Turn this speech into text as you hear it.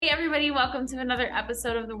everybody. Welcome to another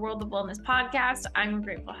episode of the World of Wellness podcast. I'm your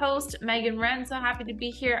grateful host, Megan Wren. So happy to be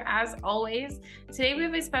here as always. Today we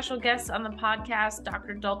have a special guest on the podcast,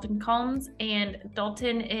 Dr. Dalton Combs. And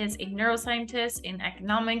Dalton is a neuroscientist in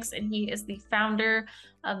economics, and he is the founder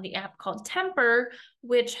of the app called Temper,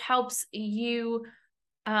 which helps you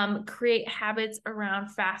create habits around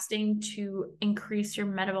fasting to increase your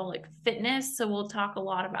metabolic fitness. So we'll talk a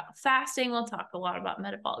lot about fasting, we'll talk a lot about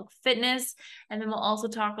metabolic fitness, and then we'll also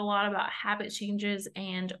talk a lot about habit changes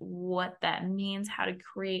and what that means, how to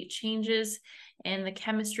create changes and the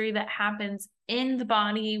chemistry that happens in the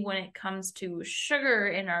body when it comes to sugar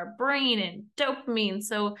in our brain and dopamine.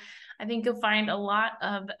 So I think you'll find a lot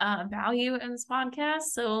of value in this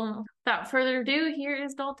podcast. So without further ado, here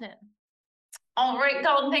is Dalton. All right,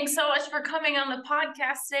 Dalton, thanks so much for coming on the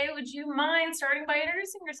podcast today. Would you mind starting by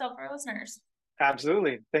introducing yourself for our listeners?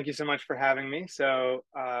 Absolutely. Thank you so much for having me. So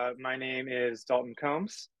my name is Dalton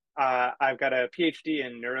Combs. I've got a PhD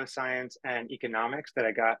in neuroscience and economics that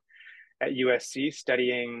I got at USC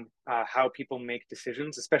studying how people make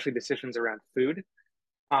decisions, especially decisions around food.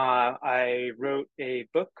 I wrote a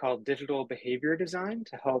book called Digital Behavior Design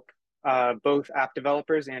to help both app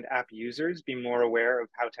developers and app users be more aware of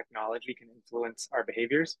how technology can influence our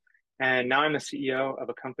behaviors. And now I'm the CEO of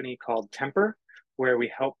a company called Temper, where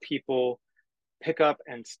we help people pick up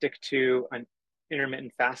and stick to an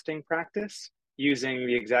intermittent fasting practice using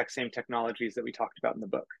the exact same technologies that we talked about in the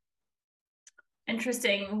book.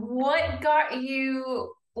 Interesting. What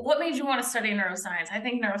made you want to study neuroscience? I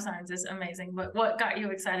think neuroscience is amazing, but what got you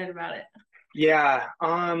excited about it? Yeah,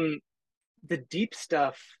 the deep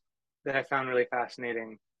stuff that I found really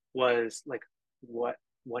fascinating was like, what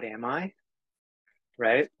am I?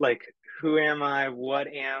 Right? Like, who am I? What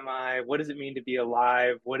am I? What does it mean to be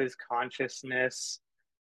alive? What is consciousness?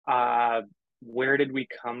 Uh, where did we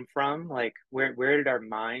come from? Like, where did our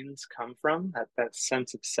minds come from? That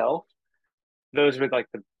sense of self. Those were like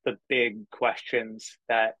the big questions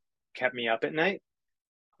that kept me up at night.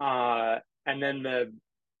 And then the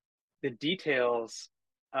details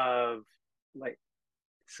of like,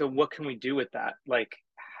 so what can we do with that? Like,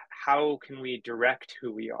 how can we direct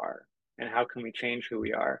who we are and how can we change who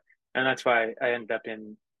we are? And that's why I ended up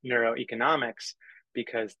in neuroeconomics,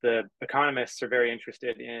 because the economists are very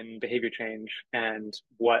interested in behavior change and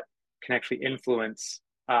what can actually influence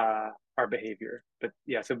our behavior. But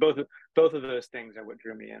yeah, so both of those things are what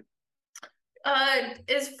drew me in.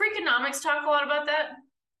 Is Freakonomics talk a lot about that?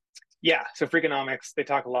 Yeah, so Freakonomics, they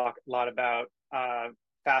talk a lot about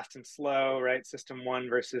fast and slow, right? System one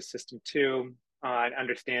versus system two, and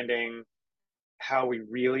understanding how we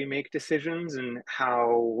really make decisions and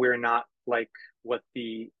how we're not like what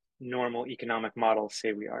the normal economic models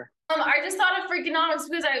say we are. I just thought of Freakonomics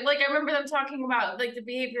because I remember them talking about like the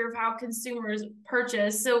behavior of how consumers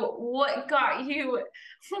purchase. So what got you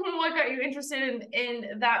interested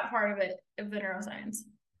in that part of it, of the neuroscience?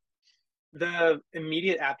 The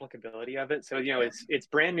immediate applicability of it. So, it's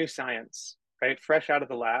brand new science, right? Fresh out of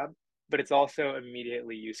the lab, but it's also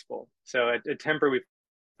immediately useful. So at Temper, we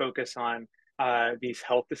focus on these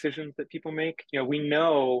health decisions that people make. We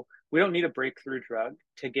know we don't need a breakthrough drug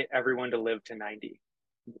to get everyone to live to 90.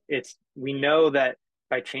 We know that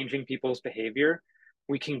by changing people's behavior,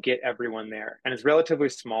 we can get everyone there. And it's relatively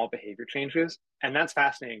small behavior changes. And that's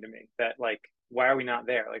fascinating to me, that like, why are we not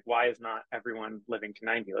there? Like, why is not everyone living to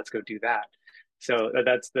 90? Let's go do that. So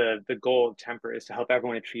that's the goal of Temper, is to help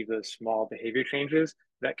everyone achieve those small behavior changes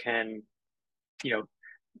that can,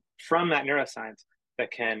 from that neuroscience,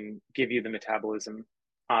 that can give you the metabolism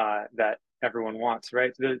that everyone wants,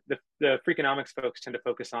 right? The Freakonomics folks tend to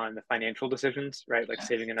focus on the financial decisions, right? Like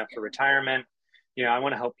saving enough for retirement. I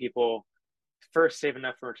want to help people first save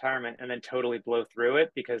enough for retirement and then totally blow through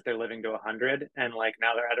it because they're living to 100 and like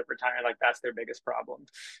now they're out of retirement. Like that's their biggest problem.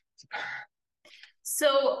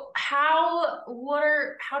 So how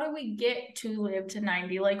do we get to live to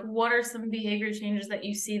 90? Like, what are some behavior changes that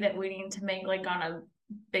you see that we need to make like on a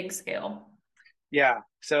big scale? Yeah.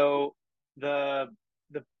 So the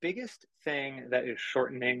biggest thing that is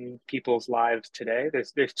shortening people's lives today,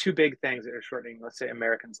 there's two big things that are shortening, let's say,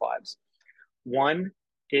 Americans' lives. One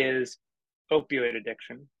is opioid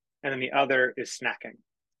addiction, and then the other is snacking.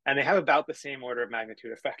 And they have about the same order of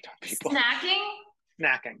magnitude effect on people.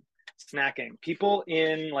 Snacking. People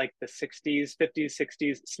in like the 60s, 50s,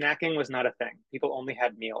 60s, snacking was not a thing. People only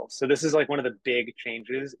had meals. So this is like one of the big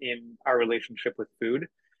changes in our relationship with food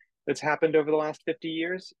that's happened over the last 50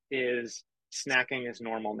 years, is snacking is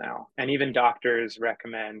normal now. And even doctors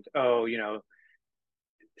recommend,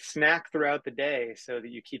 snack throughout the day so that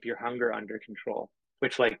you keep your hunger under control,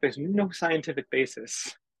 which like there's no scientific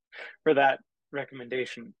basis for that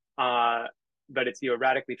recommendation, but it's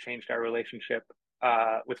radically changed our relationship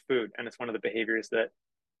with food, and it's one of the behaviors that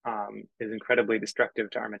is incredibly destructive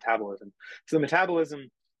to our metabolism. So the metabolism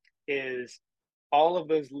is all of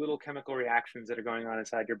those little chemical reactions that are going on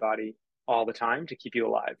inside your body all the time to keep you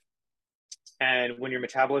alive. And when your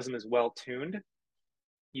metabolism is well tuned,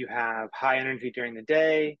 you have high energy during the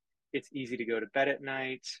day. It's easy to go to bed at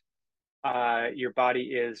night. Your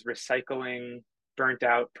body is recycling burnt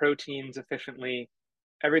out proteins efficiently.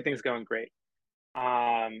 Everything's going great.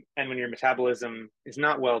 And when your metabolism is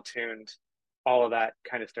not well tuned, all of that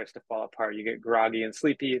kind of starts to fall apart. You get groggy and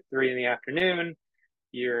sleepy at 3 in the afternoon.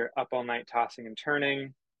 You're up all night tossing and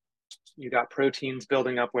turning. You got proteins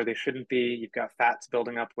building up where they shouldn't be. You've got fats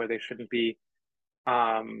building up where they shouldn't be.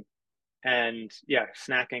 And yeah,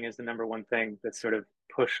 snacking is the number one thing that's sort of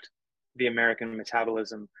pushed the American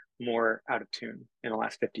metabolism more out of tune in the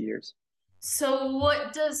last 50 years. So,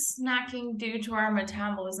 what does snacking do to our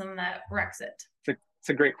metabolism that wrecks it? It's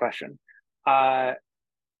a great question. Uh,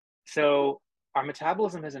 so, our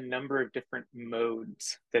metabolism has a number of different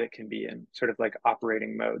modes that it can be in, sort of like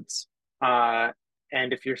operating modes.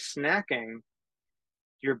 And if you're snacking,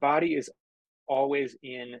 your body is always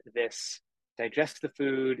in this digest the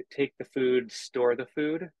food, take the food, store the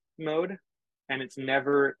food mode. And it's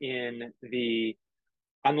never in the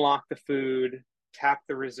unlock the food, tap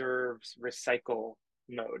the reserves, recycle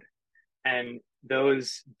mode. And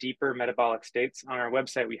those deeper metabolic states, on our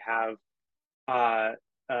website, we have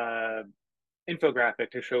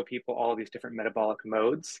infographic to show people all of these different metabolic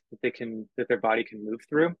modes that their body can move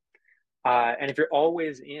through. And if you're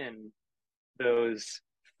always in those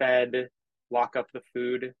fed, lock up the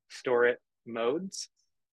food, store it modes,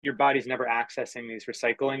 your body's never accessing these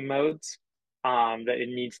recycling modes that it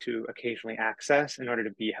needs to occasionally access in order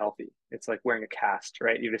to be healthy. It's like wearing a cast,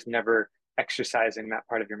 right? You're just never exercising that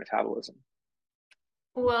part of your metabolism.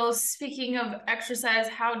 Well, speaking of exercise,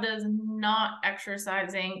 how does not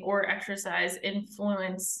exercising or exercise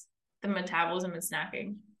influence the metabolism and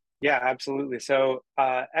snacking? Yeah, absolutely. So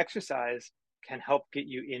exercise can help get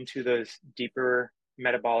you into those deeper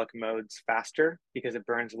metabolic modes faster because it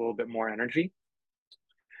burns a little bit more energy.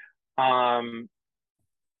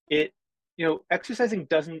 It, exercising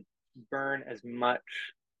doesn't burn as much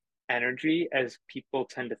energy as people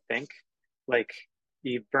tend to think. Like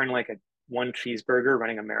you burn like one cheeseburger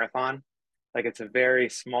running a marathon. Like it's a very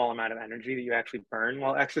small amount of energy that you actually burn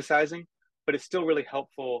while exercising, but it's still really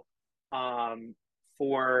helpful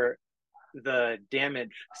for the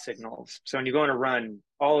damage signals. So when you go on a run,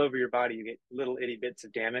 all over your body, you get little itty bits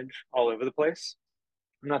of damage all over the place.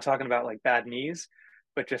 I'm not talking about like bad knees,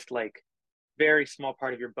 but just like very small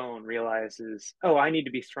part of your bone realizes, oh, I need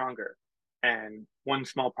to be stronger. And one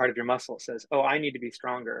small part of your muscle says, oh, I need to be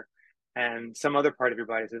stronger. And some other part of your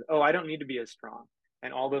body says, oh, I don't need to be as strong.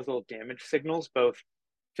 And all those little damage signals, both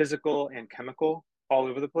physical and chemical, all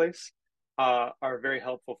over the place, are very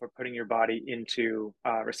helpful for putting your body into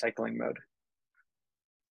recycling mode.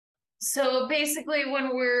 So basically,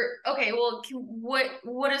 when we're okay, well,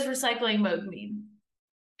 what does recycling mode mean?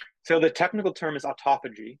 So the technical term is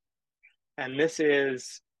autophagy, and this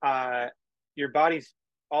is your body's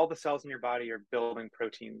all the cells in your body are building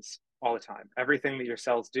proteins all the time. Everything that your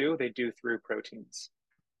cells do, they do through proteins,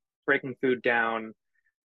 breaking food down,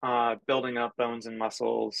 building up bones and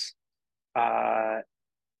muscles,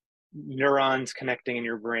 neurons connecting in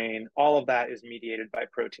your brain. All of that is mediated by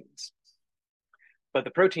proteins. But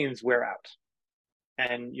the proteins wear out,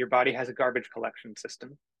 and your body has a garbage collection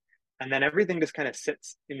system. And then everything just kind of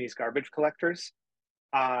sits in these garbage collectors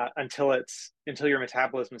until your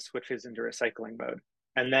metabolism switches into recycling mode.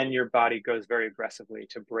 And then your body goes very aggressively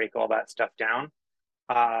to break all that stuff down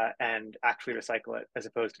and actually recycle it, as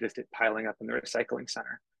opposed to just it piling up in the recycling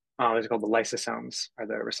center. Those are called the lysosomes, are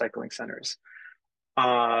the recycling centers.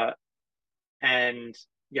 And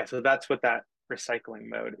yeah, so that's what that recycling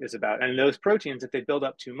mode is about. And those proteins, if they build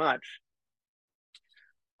up too much,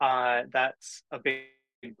 that's a big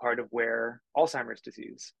part of where Alzheimer's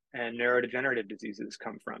disease and neurodegenerative diseases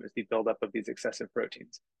come from, is the buildup of these excessive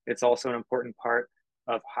proteins. It's also an important part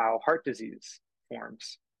of how heart disease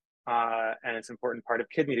forms. And it's an important part of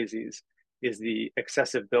kidney disease, is the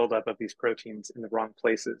excessive buildup of these proteins in the wrong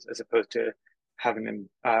places, as opposed to having them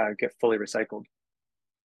get fully recycled.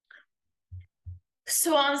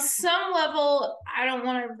 So on some level, I don't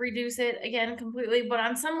want to reduce it again completely, but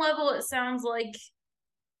on some level, it sounds like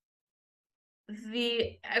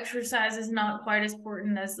the exercise is not quite as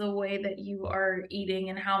important as the way that you are eating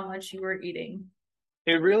and how much you are eating.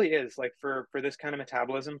 It really is. Like for this kind of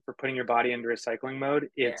metabolism, for putting your body into recycling mode,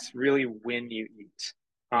 it's really when you eat.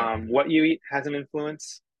 What you eat has an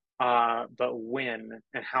influence. but when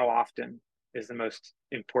and how often is the most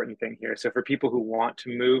important thing here. So for people who want to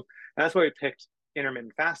move, and that's why we picked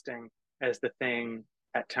intermittent fasting as the thing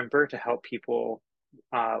at Temper to help people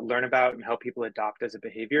learn about and help people adopt as a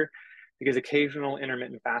behavior, because occasional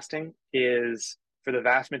intermittent fasting is, for the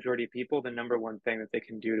vast majority of people, the number one thing that they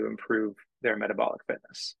can do to improve their metabolic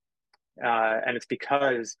fitness. And it's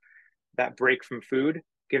because that break from food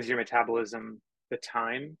gives your metabolism the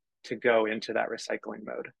time to go into that recycling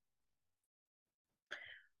mode.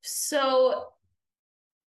 So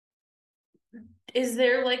is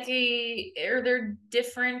there like are there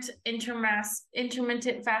different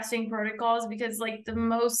intermittent fasting protocols? Because like the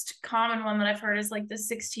most common one that I've heard is like the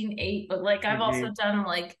 16-8, but like I've also done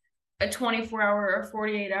like a 24-hour or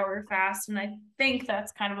 48-hour fast, and I think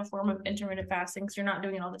that's kind of a form of intermittent fasting because you're not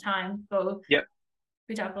doing it all the time. So Yep.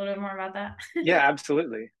 we talk a little bit more about that. Yeah,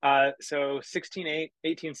 absolutely. So 16-8,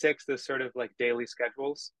 18-6, those sort of like daily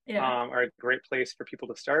schedules are a great place for people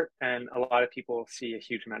to start. And a lot of people see a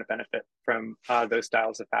huge amount of benefit from those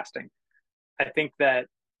styles of fasting. I think that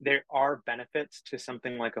there are benefits to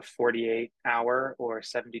something like a 48-hour or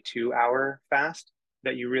 72-hour fast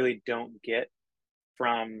that you really don't get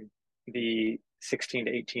from the 16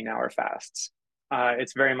 to 18-hour fasts.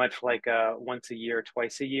 It's very much like a once a year,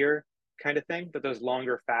 twice a year kind of thing. But those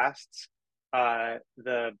longer fasts, both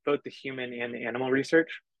the human and the animal research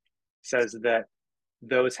says that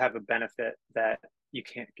those have a benefit that you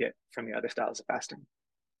can't get from the other styles of fasting.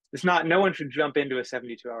 It's not, no one should jump into a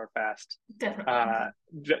 72-hour fast.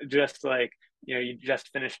 Definitely. Just like, you just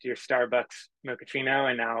finished your Starbucks mochaccino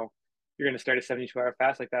and now you're going to start a 72-hour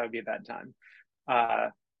fast. Like that would be a bad time.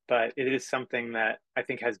 But it is something that I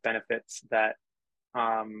think has benefits that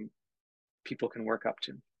people can work up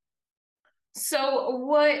to. So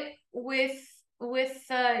what with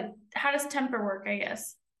how does Temper work, I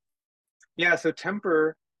guess? Yeah, so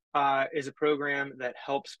Temper is a program that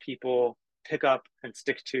helps people pick up and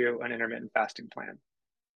stick to an intermittent fasting plan.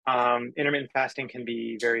 Intermittent fasting can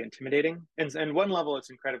be very intimidating. And one level, it's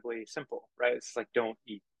incredibly simple, right? It's like, don't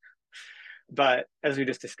eat. But as we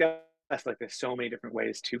just discussed, like there's so many different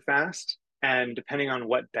ways to fast. And depending on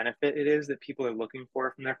what benefit it is that people are looking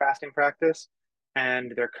for from their fasting practice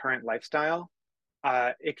and their current lifestyle,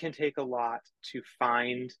 it can take a lot to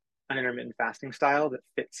find an intermittent fasting style that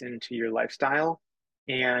fits into your lifestyle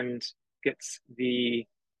and gets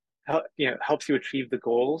helps you achieve the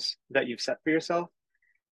goals that you've set for yourself,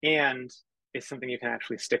 and is something you can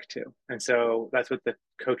actually stick to. And so that's what the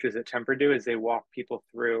coaches at Temper do, is they walk people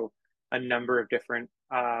through a number of different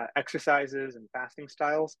exercises and fasting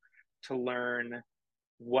styles to learn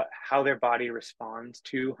how their body responds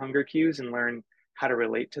to hunger cues and learn how to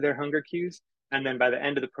relate to their hunger cues. And then by the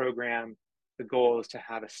end of the program, the goal is to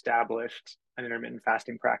have established an intermittent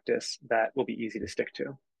fasting practice that will be easy to stick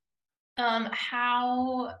to.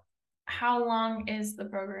 How long is the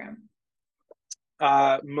program?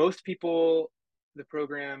 Most people, the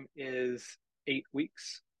program is 8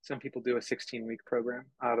 weeks. Some people do a 16-week program,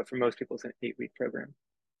 but for most people, it's an 8-week program.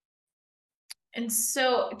 And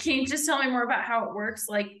so, can you just tell me more about how it works?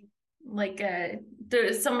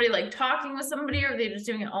 There's somebody like talking with somebody, or are they just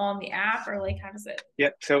doing it all on the app, or like how does it?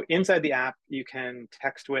 Yep. So inside the app, you can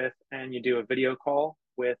text with, and you do a video call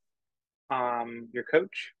with your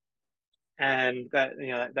coach, and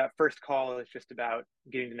that first call is just about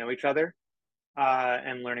getting to know each other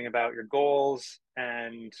and learning about your goals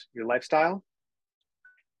and your lifestyle.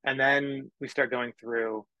 And then we start going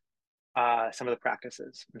through some of the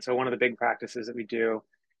practices. And so one of the big practices that we do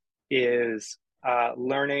is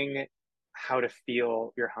learning how to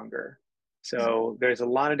feel your hunger. So there's a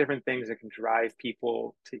lot of different things that can drive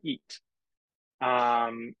people to eat.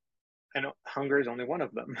 And hunger is only one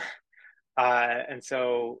of them. And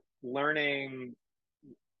so learning,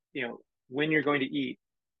 when you're going to eat,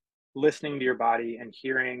 listening to your body and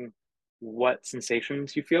hearing what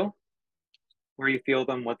sensations you feel, where you feel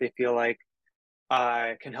them, what they feel like,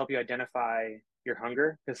 can help you identify your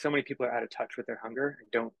hunger, because so many people are out of touch with their hunger and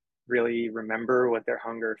don't really remember what their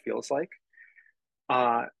hunger feels like.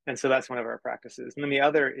 And so that's one of our practices. And then the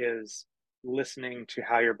other is listening to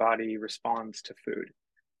how your body responds to food.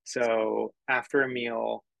 So after a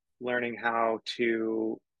meal, learning how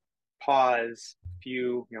to pause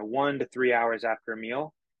 1 to 3 hours after a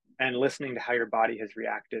meal and listening to how your body has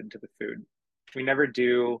reacted to the food. We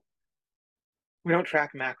don't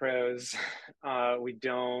track macros. We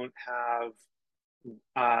don't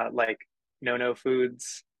have like no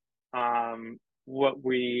foods. What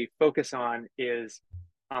we focus on is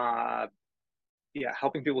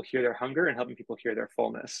helping people hear their hunger and helping people hear their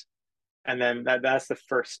fullness. And then that's the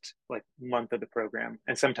first like month of the program,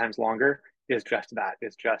 and sometimes longer, is just that,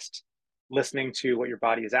 is just listening to what your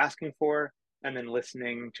body is asking for and then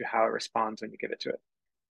listening to how it responds when you give it to it.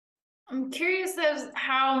 I'm curious as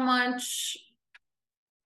how much,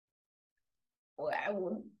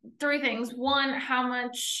 three things. One, how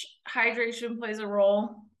much hydration plays a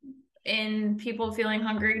role in people feeling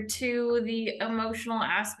hungry. Two, the emotional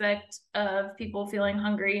aspect of people feeling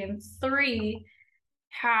hungry. And three,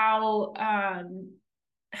 how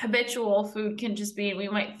habitual food can just be. We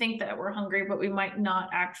might think that we're hungry, but we might not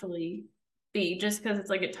actually be, just because it's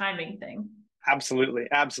like a timing thing. Absolutely,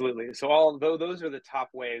 absolutely. So all though those are the top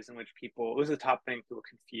ways in which people, those are the top things people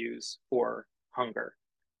confuse for hunger.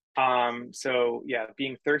 So yeah,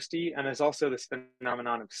 being thirsty, and there's also this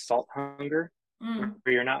phenomenon of salt hunger,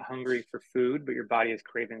 where you're not hungry for food, but your body is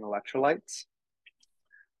craving electrolytes.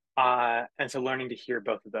 And so learning to hear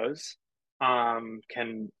both of those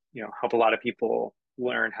can, help a lot of people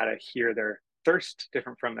learn how to hear their thirst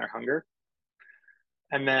different from their hunger.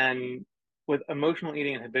 And then with emotional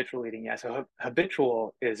eating and habitual eating, yeah, so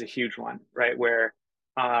habitual is a huge one, right? Where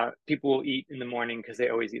people will eat in the morning because they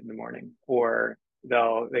always eat in the morning, or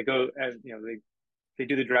they go as they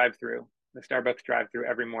do the drive-through, the Starbucks drive-through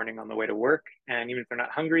every morning on the way to work, and even if they're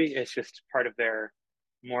not hungry, it's just part of their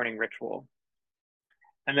morning ritual.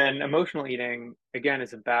 And then emotional eating again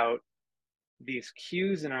is about these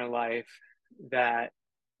cues in our life that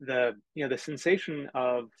the sensation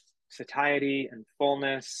of satiety and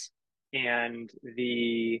fullness and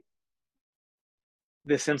the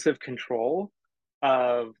sense of control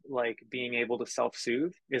of like being able to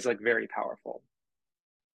self-soothe is like very powerful.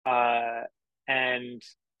 And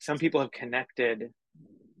some people have connected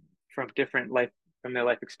from their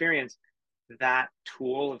life experience that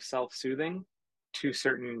tool of self-soothing to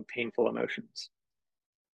certain painful emotions.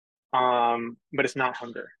 But it's not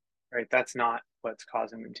hunger, right? That's not what's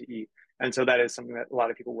causing them to eat. And so that is something that a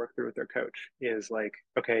lot of people work through with their coach is like,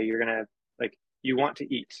 okay, you're gonna like you want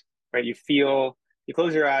to eat, right? You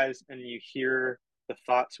close your eyes and you hear the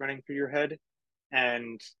thoughts running through your head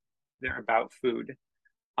and they're about food.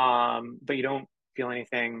 But you don't feel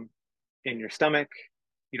anything in your stomach,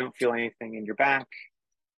 you don't feel anything in your back,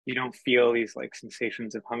 you don't feel these like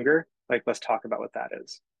sensations of hunger. Like, let's talk about what that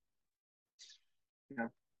is. Yeah.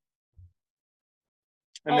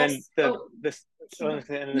 And then no,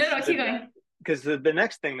 keep going. Because the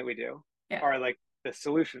next thing that we do Yeah. are like the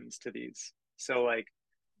solutions to these. So like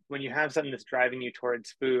when you have something that's driving you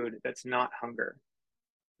towards food that's not hunger,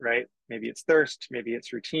 right? Maybe it's thirst, maybe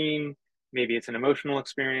it's routine, maybe it's an emotional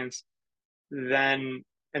experience. Then,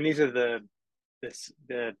 and these are the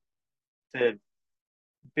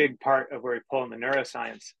big part of where we pull in the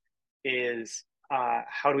neuroscience is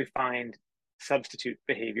how do we find substitute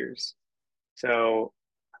behaviors? So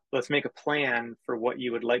let's make a plan for what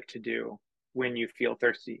you would like to do when you feel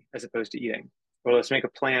thirsty as opposed to eating. Or let's make a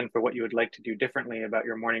plan for what you would like to do differently about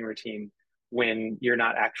your morning routine when you're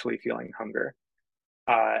not actually feeling hunger.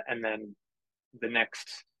 And then the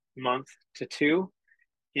next month to two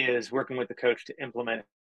is working with the coach to implement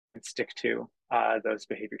and stick to those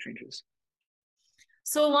behavior changes.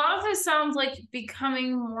 So a lot of this sounds like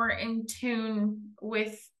becoming more in tune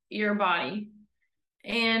with your body.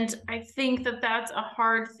 And I think that that's a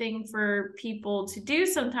hard thing for people to do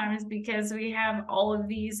sometimes because we have all of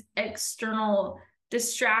these external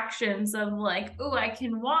distractions of like, oh, I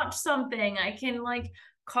can watch something, I can like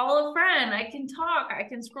call a friend, I can talk, I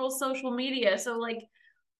can scroll social media. So like,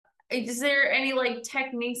 is there any like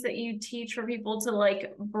techniques that you teach for people to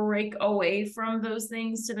like break away from those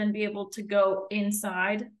things to then be able to go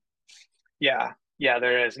inside? Yeah,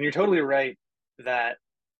 there is. And you're totally right that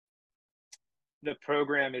the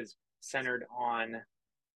program is centered on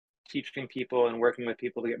teaching people and working with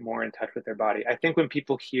people to get more in touch with their body. I think when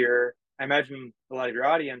people hear, I imagine a lot of your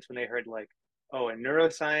audience, when they heard like, oh, a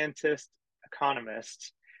neuroscientist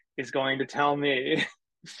economist is going to tell me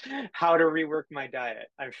how to rework my diet.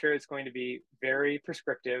 I'm sure it's going to be very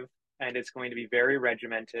prescriptive and it's going to be very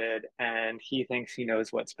regimented. And he thinks he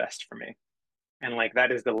knows what's best for me. And like,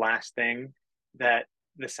 that is the last thing that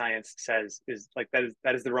the science says is like,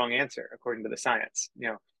 that is the wrong answer according to the science.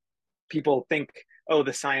 People think, oh,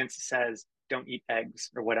 the science says don't eat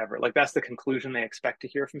eggs or whatever. Like that's the conclusion they expect to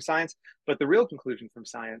hear from science. But the real conclusion from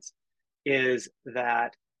science is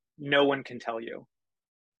that no one can tell you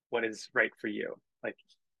what is right for you. Like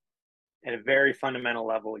at a very fundamental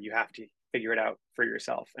level, you have to figure it out for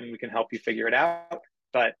yourself. And we can help you figure it out,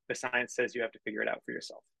 but the science says you have to figure it out for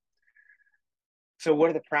yourself. So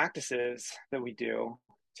what are the practices that we do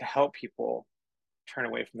to help people turn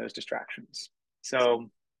away from those distractions?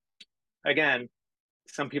 So again,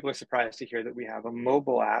 some people are surprised to hear that we have a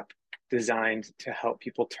mobile app designed to help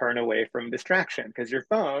people turn away from distraction, because your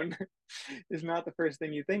phone is not the first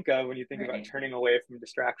thing you think of when you think about Right. turning away from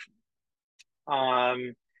distraction.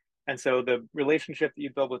 Um, and so the relationship that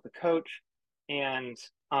you build with the coach and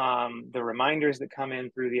the reminders that come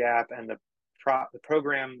in through the app and the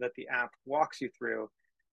program that the app walks you through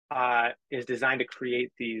is designed to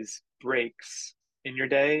create these breaks in your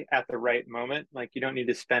day at the right moment. Like, you don't need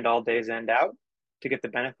to spend all day's end out to get the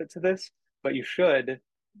benefits of this, but you should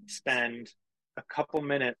spend a couple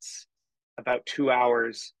minutes about 2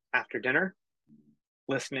 hours after dinner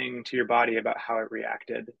listening to your body about how it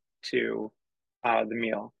reacted to the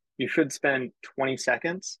meal. You should spend 20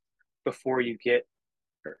 seconds before you get,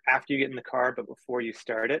 or after you get in the car, but before you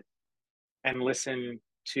start it, and listen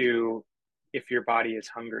to if your body is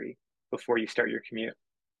hungry before you start your commute.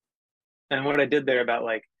 And what I did there about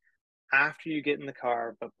like after you get in the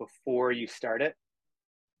car, but before you start it,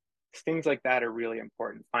 things like that are really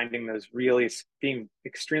important. Finding those, really being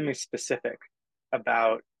extremely specific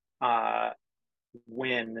about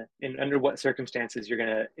when and under what circumstances you're going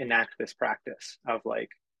to enact this practice of like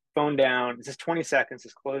phone down. It's just 20 seconds,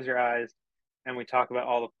 just close your eyes. And we talk about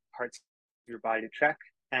all the parts of your body to check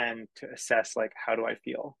and to assess, like, how do I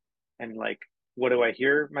feel? And like, what do I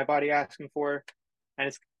hear my body asking for? And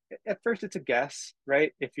it's, at first it's a guess,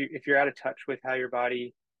 right? If you're out of touch with how your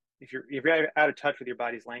body, if you're out of touch with your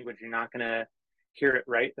body's language, you're not going to hear it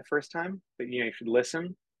right the first time, but you should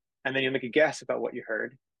listen, and then you make a guess about what you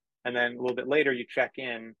heard, and then a little bit later you check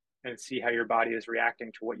in and see how your body is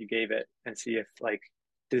reacting to what you gave it, and see if like,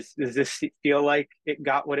 does this feel like it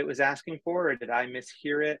got what it was asking for, or did I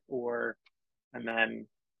mishear it? Or, and then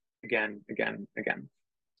again.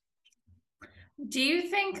 Do you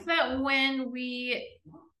think that when we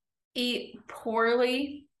eat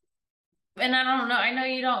poorly, and I don't know, I know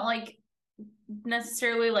you don't like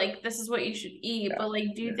necessarily like this is what you should eat, Yeah, but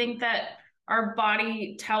like, do you yeah, think that our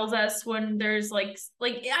body tells us when there's like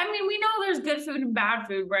I mean, we know there's good food and bad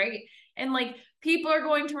food, right? And like people are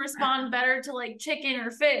going to respond better to like chicken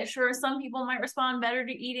or fish, or some people might respond better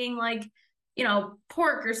to eating like,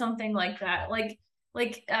 pork or something like that. Like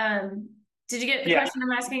did you get the yeah. question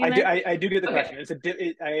I'm asking in I do. there? I do get the Okay.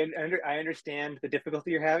 question. I understand the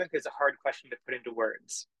difficulty you're having, because it's a hard question to put into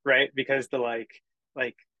words, right? Because like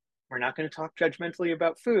we're not going to talk judgmentally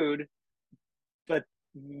about food, but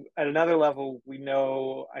at another level, we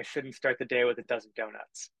know I shouldn't start the day with a dozen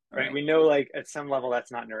donuts, right? Right. We know, like, at some level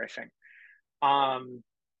that's not nourishing. Um,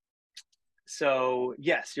 so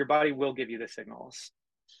yes, your body will give you the signals.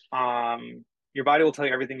 Your body will tell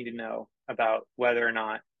you everything you need to know about whether or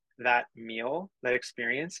not that meal, that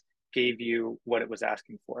experience, gave you what it was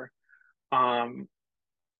asking for. Um,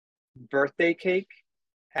 Birthday cake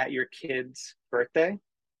at your kid's birthday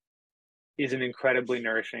is an incredibly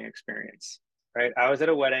nourishing experience, right? I was at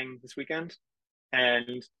a wedding this weekend,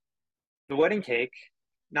 and the wedding cake,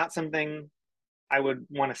 not something I would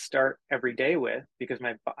want to start every day with, because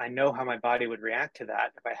I know how my body would react to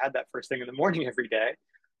that if I had that first thing in the morning every day.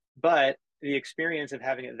 But the experience of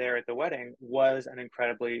having it there at the wedding was an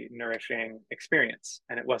incredibly nourishing experience,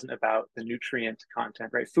 and it wasn't about the nutrient content,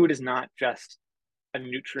 right? Food is not just a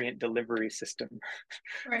nutrient delivery system.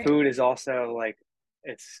 Right. Food is also like,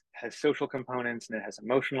 it's has social components and it has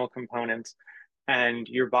emotional components, and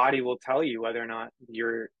your body will tell you whether or not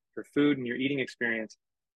your food and your eating experience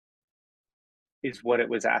is what it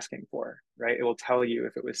was asking for, right? It will tell you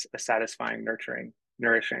if it was a satisfying, nurturing,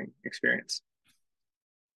 nourishing experience.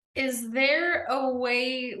 Is there a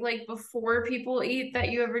way, like before people eat, that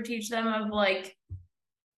you ever teach them of like,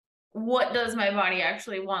 what does my body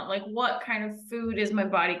actually want? Like, what kind of food is my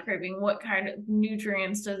body craving? What kind of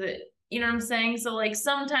nutrients does it, you know what I'm saying? So, like,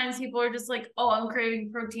 sometimes people are just like, oh, I'm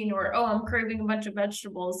craving protein, or oh, I'm craving a bunch of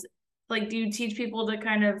vegetables. Like, do you teach people to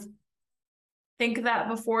kind of think of that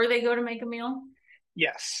before they go to make a meal?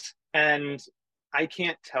 Yes. And I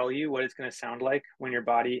can't tell you what it's going to sound like when your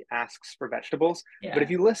body asks for vegetables, but if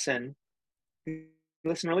Yeah. you listen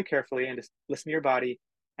really carefully and just listen to your body,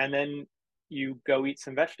 and then you go eat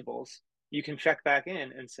some vegetables, you can check back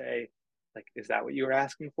in and say, like, is that what you were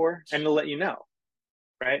asking for? And it'll let you know,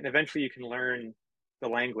 right? And eventually you can learn the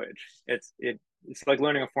language. It's like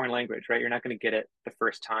learning a foreign language, right? You're not going to get it the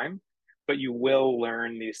first time, but you will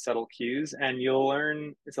learn these subtle cues, and you'll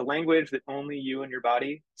learn it's a language that only you and your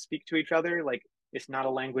body speak to each other. Like, it's not a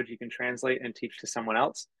language you can translate and teach to someone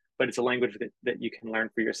else, but it's a language that you can learn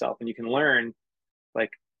for yourself. And you can learn,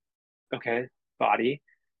 like, okay, body,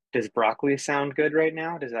 does broccoli sound good right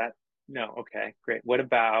now? Does that, no, okay, great. What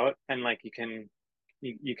about, and like you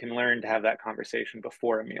can learn to have that conversation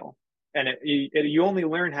before a meal. And you only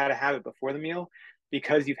learn how to have it before the meal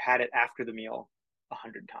because you've had it after the meal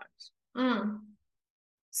 100 times. Mm.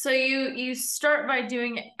 So you start by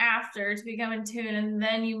doing it after to become in tune, and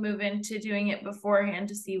then you move into doing it beforehand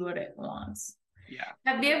to see what it wants. Yeah.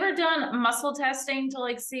 Have you ever done muscle testing to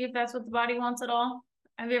like see if that's what the body wants at all?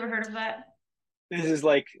 Have you ever heard of that? This is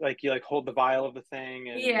like you like hold the vial of the thing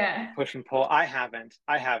and Yeah. push and pull. I haven't.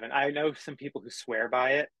 I know some people who swear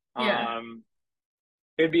by it. Yeah.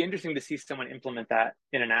 It'd be interesting to see someone implement that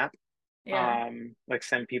in an app. Yeah. Like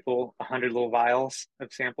send people 100 little vials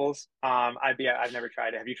of samples. I've never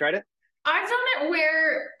tried it. Have you tried it? I've done it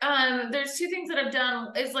where there's two things that I've done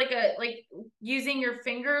is like using your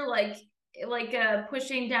finger like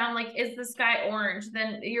pushing down like is the sky orange,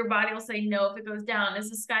 then your body will say no if it goes down, is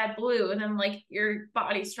the sky blue, and then like your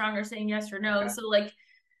body's stronger saying yes or no. Okay. So like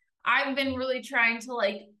I've been really trying to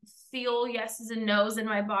like feel yeses and nos in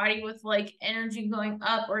my body with like energy going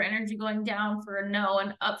up or energy going down for a no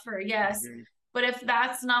and up for a yes. Hmm. But if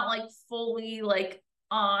that's not like fully like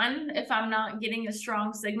on, if I'm not getting a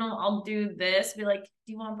strong signal, I'll do this. Be like,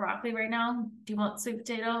 do you want broccoli right now? Do you want sweet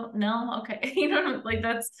potato? No? Okay. You know, like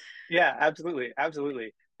that's Yeah, absolutely.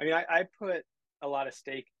 Absolutely. I mean, I put a lot of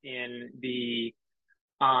stake in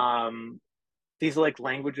um these like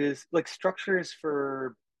languages, like structures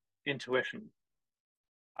for intuition.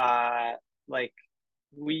 Uh like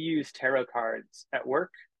we use tarot cards at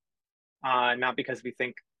work, not because we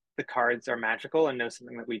think the cards are magical and know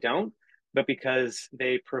something that we don't, but because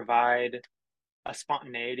they provide a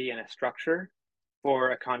spontaneity and a structure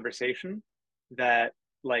for a conversation that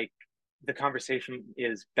like the conversation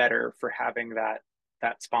is better for having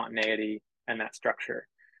that spontaneity and that structure.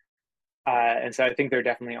 And so I think there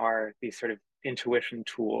definitely are these sort of intuition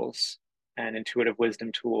tools and intuitive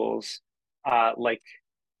wisdom tools, like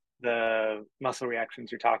the muscle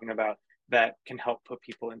reactions you're talking about, that can help put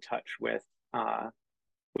people in touch with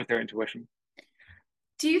their intuition.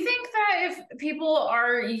 do you think that if people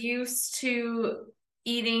are used to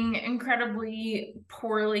eating incredibly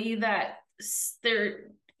poorly, that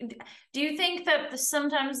they're, do you think that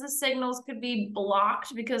sometimes the signals could be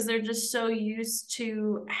blocked because they're just so used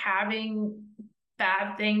to having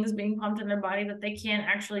bad things being pumped in their body that they can't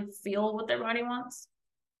actually feel what their body wants?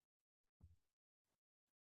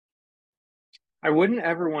 I wouldn't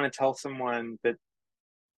ever want to tell someone that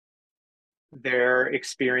their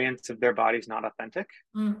experience of their body's not authentic.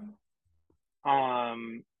 Mm.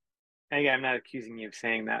 Um, and again, I'm not accusing you of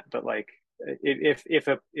saying that, but like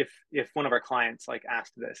if one of our clients like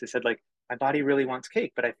asked this, they said like my body really wants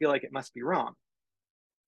cake, but I feel like it must be wrong.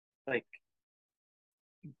 Like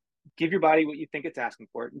give your body what you think it's asking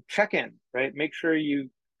for. Check in, right? Make sure you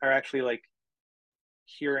are actually like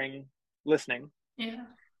hearing, listening, Yeah.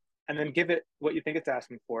 and then give it what you think it's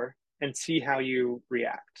asking for and see how you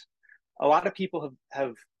react. A lot of people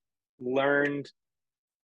have learned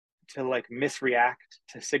to like misreact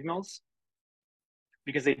to signals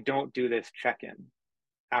because they don't do this check-in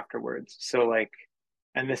afterwards. So like,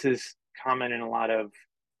 and this is common in a lot of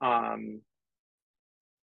I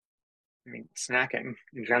mean snacking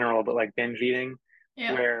in general, but like binge eating,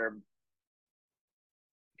 Yeah. where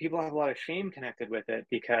people have a lot of shame connected with it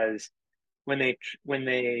because when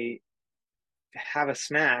they have a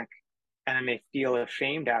snack and then they feel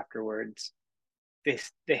ashamed afterwards, they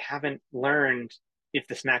haven't learned if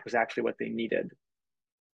the snack was actually what they needed,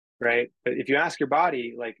 right? But if you ask your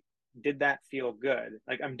body, like, did that feel good?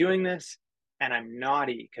 Like, I'm doing this and I'm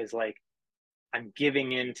naughty because, like, I'm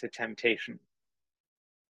giving in to temptation.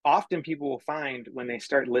 Often people will find when they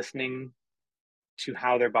start listening to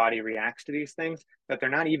how their body reacts to these things that they're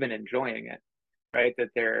not even enjoying it, right?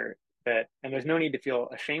 And there's no need to feel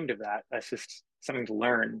ashamed of that. That's just something to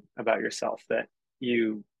learn about yourself, that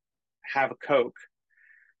you have a Coke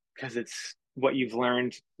because it's what you've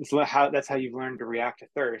learned. That's how you've learned to react to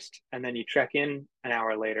thirst. And then you check in an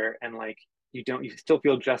hour later and like you still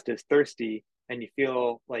feel just as thirsty and you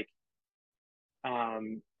feel like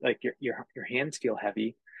your hands feel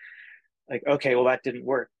heavy. Like, okay, well that didn't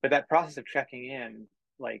work. But that process of checking in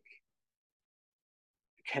like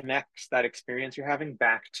connects that experience you're having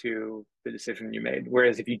back to the decision you made.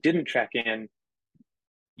 Whereas if you didn't check in,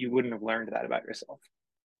 you wouldn't have learned that about yourself.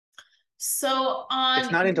 So It's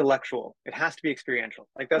on not intellectual. It has to be experiential.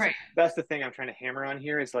 Like that's right. that's the thing I'm trying to hammer on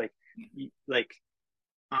here is like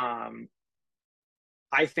um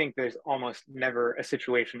I think there's almost never a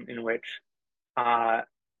situation in which uh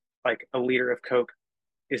like a liter of Coke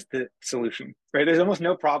is the solution. Right? There's almost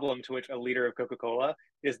no problem to which a liter of Coca-Cola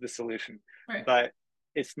is the solution. Right. But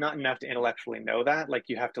it's not enough to intellectually know that. Like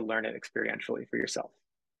you have to learn it experientially for yourself.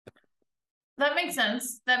 That makes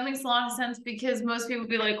sense. That makes a lot of sense because most people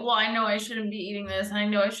be like, well, I know I shouldn't be eating this, and I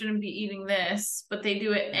know I shouldn't be eating this, but they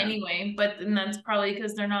do it Yeah. anyway. But then that's probably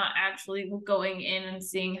because they're not actually going in and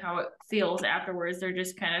seeing how it feels afterwards. They're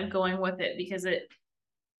just kind of going with it because it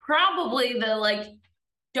probably the like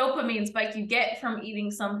dopamine spike you get from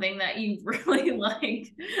eating something that you really like.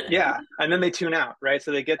 Yeah. And then they tune out, right?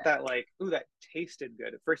 So they get that like, ooh, that tasted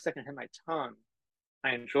good. At first second hit my tongue.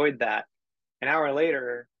 I enjoyed that. An hour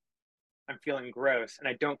later, I'm feeling gross and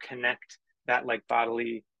I don't connect that like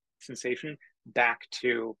bodily sensation back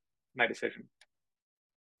to my decision.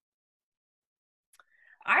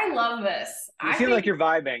 I love this. You I seem think like you're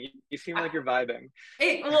vibing. You seem like you're vibing.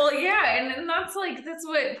 well, yeah, and that's like that's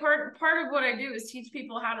what part of what I do is teach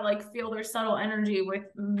people how to like feel their subtle energy with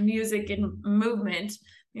music and movement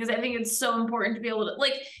because I think it's so important to be able to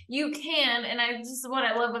like you can, and I just what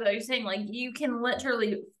I love what you're saying, like you can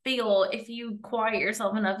literally feel if you quiet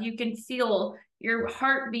yourself enough, you can feel your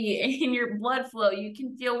heartbeat and your blood flow. You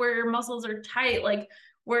can feel where your muscles are tight, like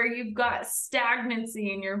where you've got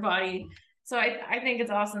stagnancy in your body. So I think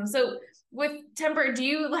it's awesome. So with Temper, do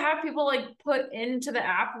you have people like put into the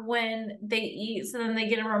app when they eat so then they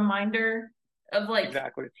get a reminder of like,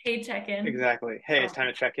 Exactly. hey, check in? Exactly. Hey, it's Oh, time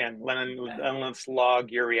to check in. yeah. Let's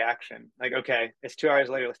log your reaction. Like, okay, it's 2 hours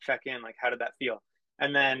later. Let's check in. Like, how did that feel?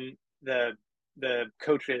 And then the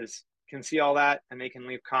coaches can see all that and they can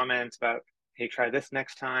leave comments about, hey, try this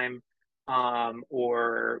next time.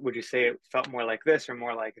 Or would you say it felt more like this or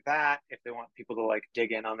more like that? If they want people to like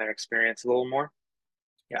dig in on their experience a little more.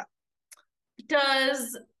 Yeah.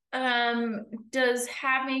 Does does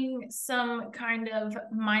having some kind of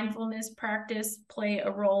mindfulness practice play a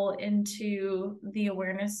role into the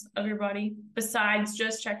awareness of your body besides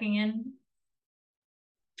just checking in?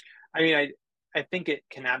 I mean, I think it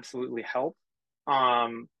can absolutely help.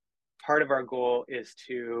 Um, Part of our goal is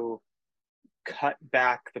to cut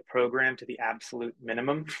back the program to the absolute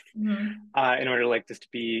minimum Mm-hmm. in order like just to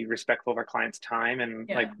be respectful of our clients' time and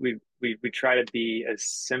like Yeah. we try to be as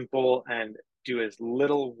simple and do as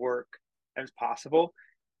little work as possible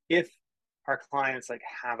if our clients like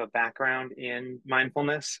have a background in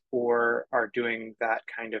mindfulness or are doing that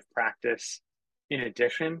kind of practice in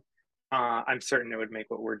addition. I'm certain it would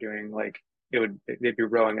make what we're doing like they'd be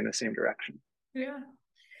rowing in the same direction. Yeah.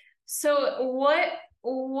 So what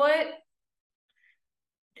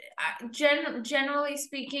generally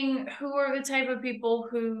speaking, who are the type of people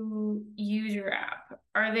who use your app?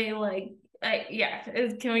 Are they like, yeah,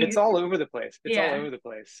 can It's we, all over the place. It's all yeah, over the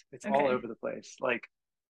place. It's all okay. over the place. Like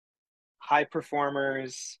high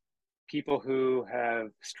performers, people who have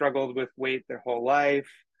struggled with weight their whole life,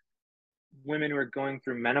 women who are going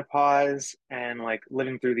through menopause and like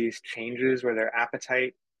living through these changes where their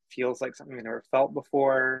appetite feels like something they never felt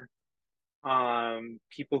before.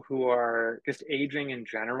 People who are just aging in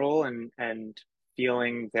general and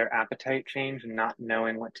feeling their appetite change and not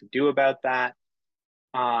knowing what to do about that.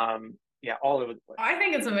 Yeah, all over the I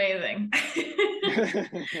think it's amazing. place.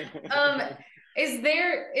 Um, is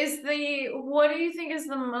the what do you think is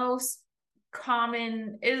the most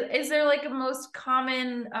common is there like a most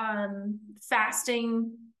common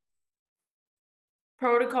fasting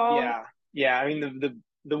protocol? Yeah, yeah. I mean,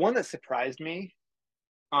 the one that surprised me,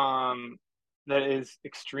 um, that is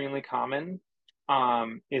extremely common,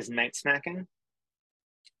 is night snacking.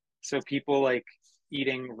 So people like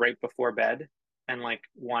eating right before bed and like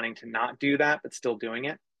wanting to not do that, but still doing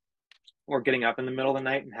it, or getting up in the middle of the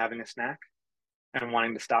night and having a snack and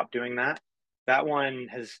wanting to stop doing that. That one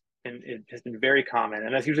has been very common,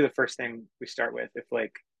 and that's usually the first thing we start with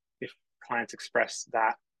if clients express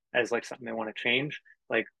that as like something they want to change,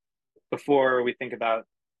 like before we think about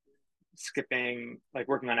skipping like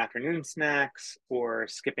working on afternoon snacks or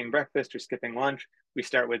skipping breakfast or skipping lunch, we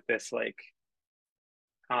start with this like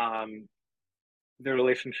um the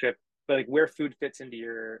relationship, but like where food fits into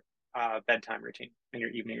your bedtime routine and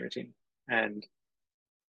your evening routine and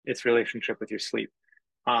its relationship with your sleep,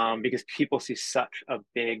 because people see such a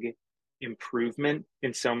big improvement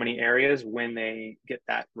in so many areas when they get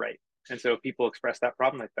that right. And so if people express that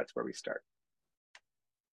problem, like that's where we start,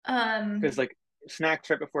 because Um, like snacks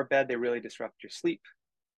right before bed, they really disrupt your sleep.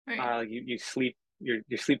 right. You sleep, your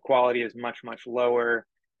sleep quality is much lower.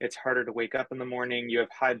 It's harder to wake up in the morning. You have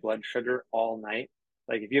high blood sugar all night.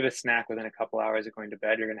 Like if you have a snack within a couple hours of going to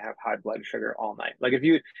bed, you're going to have high blood sugar all night. Like if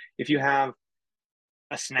you have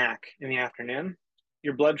a snack in the afternoon,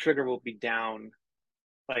 your blood sugar will be down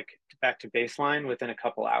like back to baseline within a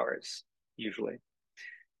couple hours usually.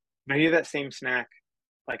 But if you have that same snack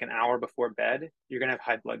like an hour before bed, you're going to have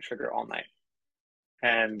high blood sugar all night,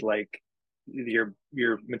 and like your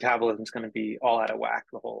metabolism is going to be all out of whack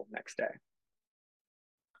the whole next day.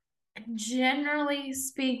 Generally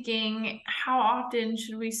speaking, how often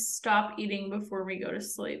should we stop eating before we go to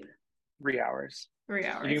sleep? 3 hours. Three If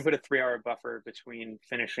you can hours. put a 3 hour buffer between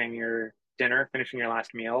finishing your dinner, finishing your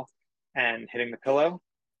last meal, and hitting the pillow,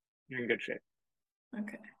 you're in good shape.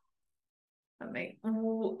 Okay.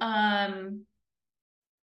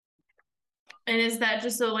 And is that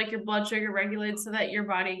just so like your blood sugar regulates so that your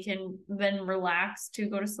body can then relax to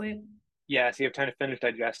go to sleep? Yeah, so you have time to finish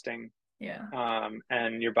digesting, Yeah.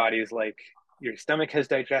 and your body's like your stomach has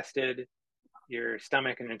digested, your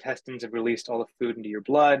stomach and intestines have released all the food into your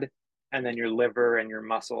blood, and then your liver and your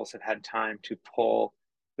muscles have had time to pull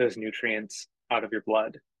those nutrients out of your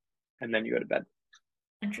blood, and then you go to bed.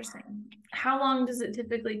 Interesting. How long does it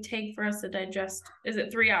typically take for us to digest? Is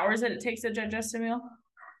it 3 hours that it takes to digest a meal?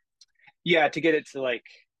 Yeah, to get it to like,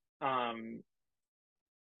 um,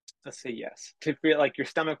 let's say yes, to feel like your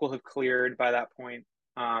stomach will have cleared by that point,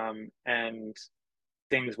 and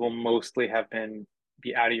things will mostly have been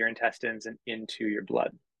be out of your intestines and into your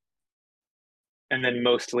blood, and then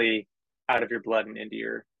mostly out of your blood and into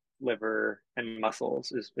your liver and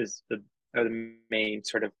muscles is the are the main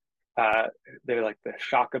sort of uh they're like the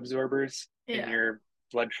shock absorbers in Yeah. your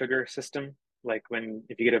blood sugar system. Like when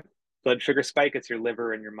if you get a blood sugar spike, it's your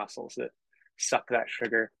liver and your muscles that suck that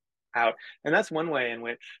sugar out. And that's one way in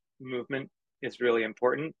which movement is really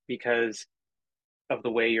important because of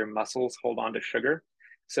the way your muscles hold on to sugar.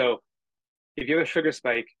 So if you have a sugar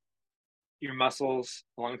spike, your muscles,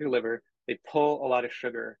 along with your liver, they pull a lot of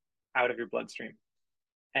sugar out of your bloodstream.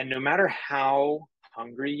 And no matter how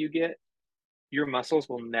hungry you get, your muscles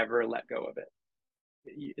will never let go of it.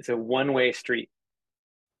 It's a one-way street.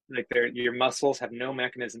 Like your muscles have no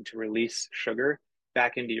mechanism to release sugar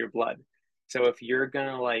back into your blood. So if you're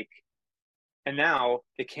gonna like, and now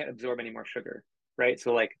they can't absorb any more sugar, right?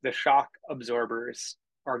 So like the shock absorbers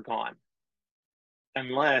are gone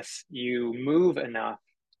unless you move enough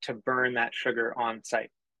to burn that sugar on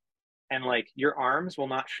site. And like your arms will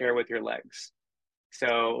not share with your legs.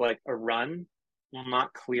 So like a run will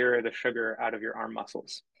not clear the sugar out of your arm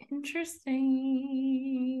muscles. Interesting.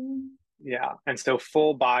 Yeah. And so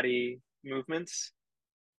full body movements,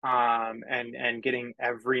 and getting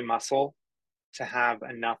every muscle to have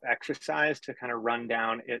enough exercise to kind of run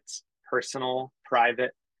down its personal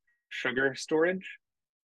private sugar storage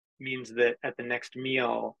means that at the next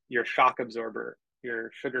meal, your shock absorber,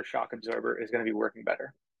 your sugar shock absorber is going to be working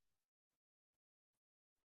better.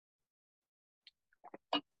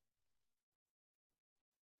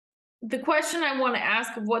 The question I want to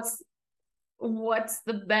ask of what's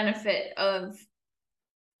the benefit of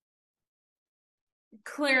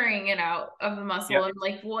clearing it out of the muscle Yep. and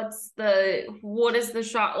like what is the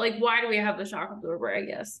shock, like why do we have the shock absorber, I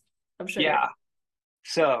guess, of sugar? Yeah.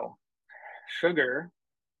 So sugar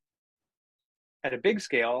at a big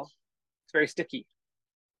scale, it's very sticky,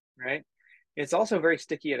 right? It's also very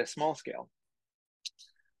sticky at a small scale.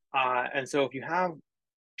 And so if you have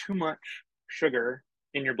too much sugar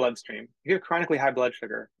in your bloodstream, if you have chronically high blood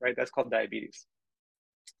sugar, right? That's called diabetes.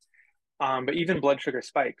 But even blood sugar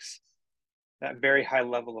spikes, that very high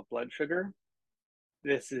level of blood sugar,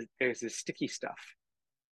 there's this sticky stuff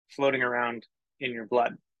floating around in your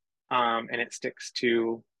blood, and it sticks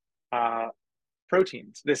to uh,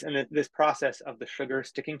 proteins. This process of the sugar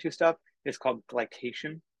sticking to stuff is called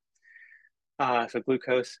glycation. So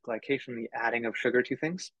glucose, glycation, the adding of sugar to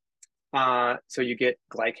things. So you get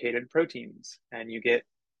glycated proteins and you get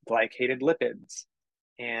glycated lipids,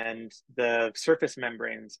 and the surface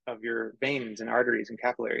membranes of your veins and arteries and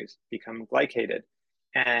capillaries become glycated,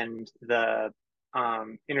 and the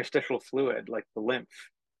interstitial fluid, like the lymph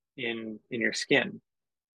in your skin,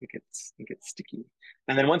 it gets sticky.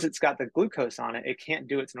 And then once it's got the glucose on it, it can't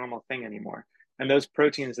do its normal thing anymore. And those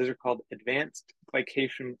proteins, those are called advanced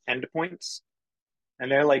glycation endpoints,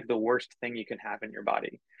 and they're like the worst thing you can have in your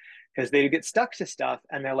body because they get stuck to stuff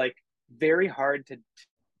and they're like very hard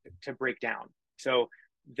to break down. So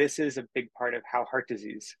this is a big part of how heart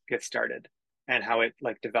disease gets started and how it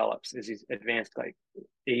like develops is these advanced like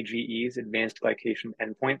AGEs, advanced glycation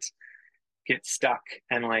endpoints, get stuck,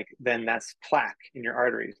 and like then that's plaque in your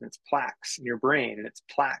arteries, and it's plaques in your brain, and it's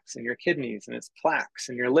plaques in your kidneys, and it's plaques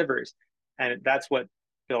in your livers, and that's what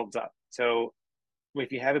builds up. So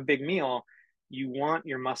if you have a big meal, you want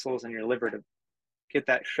your muscles and your liver to get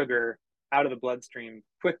that sugar out of the bloodstream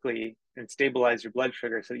quickly and stabilize your blood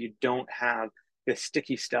sugar so that you don't have this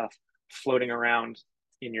sticky stuff floating around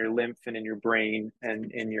in your lymph and in your brain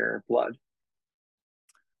and in your blood.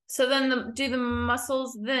 So then do the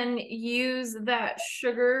muscles then use that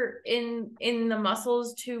sugar in the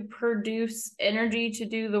muscles to produce energy to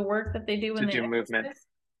do the work that they do when To they do movement. exercise?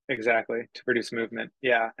 exactly, to produce movement.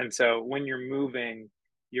 Yeah. And so when you're moving,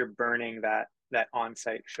 you're burning that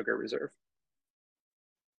on-site sugar reserve.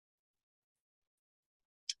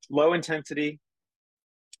 Low intensity,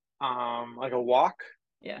 like a walk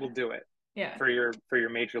Yeah. will do it Yeah. for your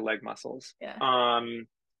major leg muscles. Yeah.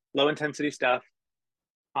 Low intensity stuff,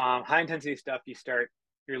 high intensity stuff,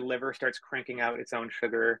 your liver starts cranking out its own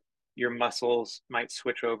sugar. Your muscles might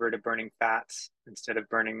switch over to burning fats instead of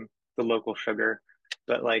burning the local sugar.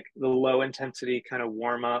 But like the low intensity kind of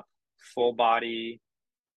warm up, full body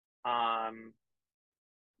um,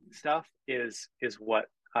 stuff is what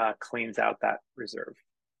cleans out that reserve.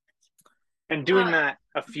 And doing Uh, that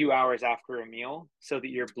a few hours after a meal so that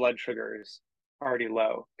your blood sugar is already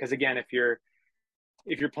low. Because again, if you're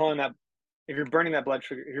pulling that if you're burning that blood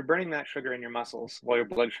sugar, if you're burning that sugar in your muscles while your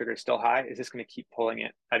blood sugar is still high, it's just going to keep pulling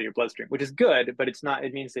it out of your bloodstream, which is good, but it's not,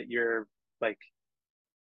 it means that you're like,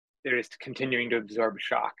 they're just continuing to absorb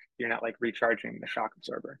shock. You're not like recharging the shock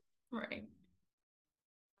absorber. right.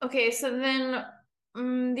 Okay, so then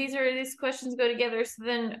these questions go together. So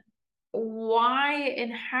then why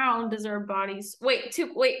and how does our bodies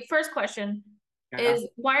first question Yeah. is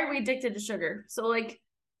why are we addicted to sugar? So like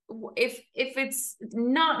if it's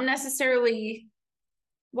not necessarily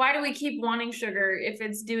why do we keep wanting sugar if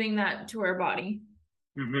it's doing that to our body?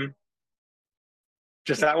 Mm-hmm.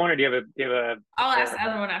 Just Okay. that one, or do you have a I'll ask pair?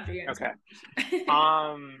 the other one after you answer. Okay.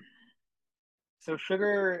 Um, so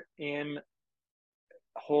sugar in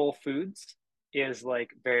whole foods is like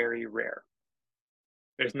very rare.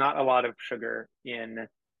 There's not a lot of sugar in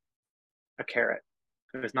a carrot.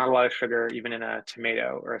 There's not a lot of sugar even in a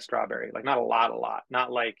tomato or a strawberry. Like not a lot.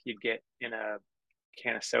 Not like you'd get in a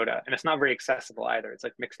can of soda. And it's not very accessible either. It's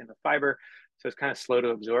like mixed in with fiber, so it's kind of slow to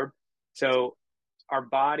absorb. So our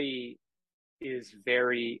body is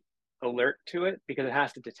very alert to it because it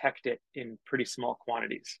has to detect it in pretty small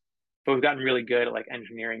quantities. But we've gotten really good at like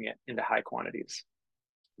engineering it into high quantities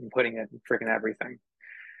and putting it in freaking everything.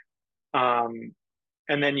 Um,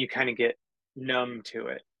 and then you kind of get numb to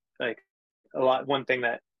it. Like one thing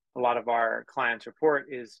that a lot of our clients report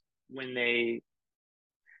is when they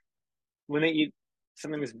eat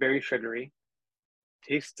something that's very sugary,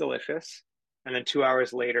 tastes delicious, and then 2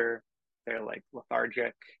 hours later they're like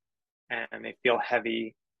lethargic and they feel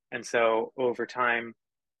heavy. And so over time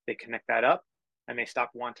they connect that up and they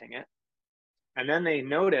stop wanting it. And then they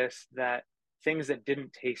notice that things that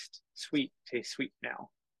didn't taste sweet now.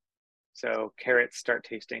 So carrots start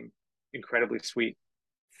tasting incredibly sweet.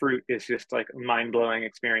 Fruit is just like a mind blowing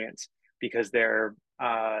experience because their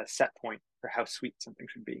set point for how sweet something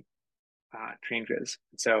should be changes.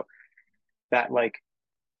 So that like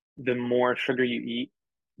the more sugar you eat,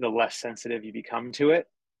 the less sensitive you become to it.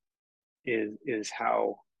 Is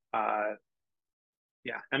how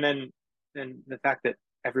yeah. And then the fact that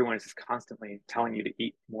everyone is just constantly telling you to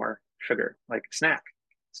eat more sugar, like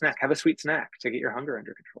have a sweet snack to get your hunger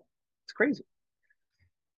under control. It's crazy.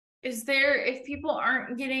 Is there, if people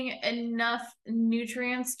aren't getting enough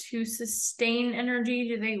nutrients to sustain energy,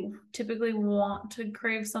 do they typically want to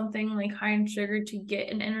crave something like high in sugar to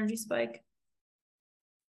get an energy spike?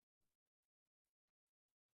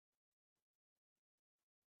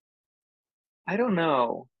 I don't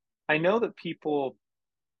know. I know that people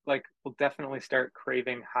like will definitely start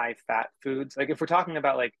craving high fat foods. Like if we're talking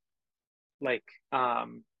about like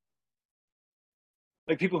um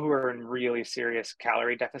like people who are in really serious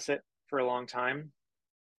calorie deficit for a long time,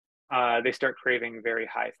 they start craving very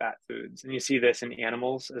high fat foods. And you see this in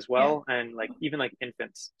animals as Yeah. well, and like even like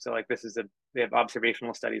infants. So like they have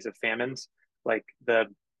observational studies of famines. Like the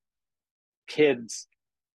kids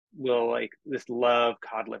will like just love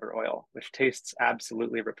cod liver oil, which tastes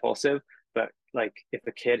absolutely repulsive. But like if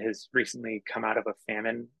a kid has recently come out of a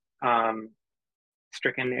famine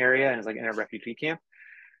stricken area and is like in a refugee camp,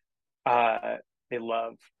 uh, they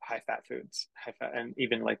love high fat foods, high fat, and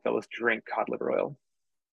even like they'll just drink cod liver oil.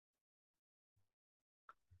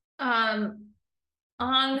 Um,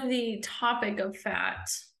 on the topic of fat,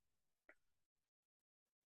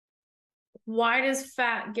 why does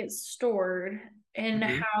fat get stored and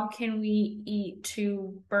Mm-hmm. how can we eat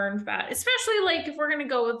to burn fat? Especially like if we're gonna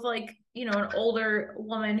go with like, an older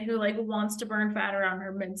woman who like wants to burn fat around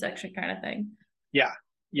her midsection kind of thing. Yeah,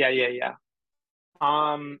 yeah.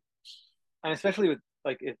 Um, and especially with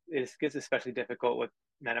like it gets especially difficult with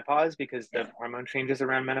menopause because the Yeah. hormone changes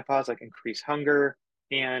around menopause like increase hunger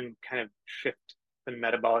and kind of shift the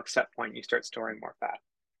metabolic set point. You start storing more fat.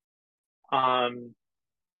 Um,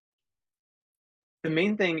 the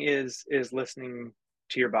main thing is listening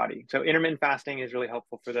to your body. So intermittent fasting is really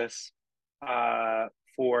helpful for this,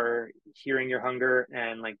 for hearing your hunger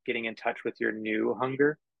and like getting in touch with your new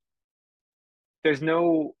hunger. there's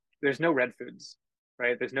no red foods,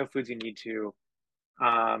 right? There's no foods you need to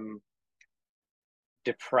um,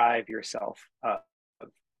 deprive yourself of.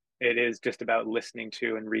 It is just about listening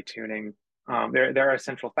to and retuning. There are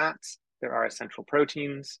essential fats, there are essential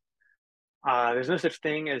proteins. There's no such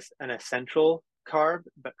thing as an essential carb,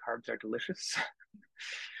 but carbs are delicious.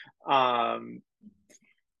 um,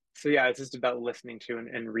 so yeah, it's just about listening to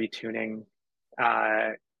and retuning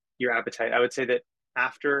your appetite. I would say that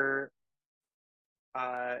after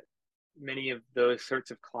uh, many of those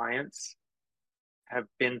sorts of clients have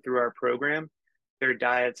been through our program, their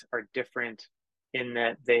diets are different in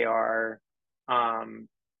that they are um,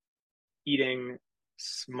 eating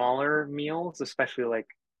smaller meals, especially like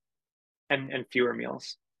and fewer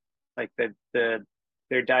meals. Like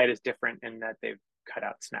their diet is different in that they've cut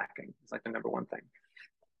out snacking. It's like the number one thing.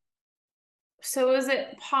 So is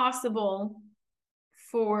it possible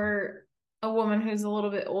for a woman who's a little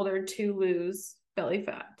bit older to lose belly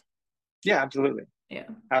fat? Yeah, absolutely. Yeah.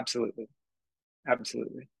 Absolutely.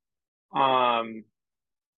 Absolutely. Um,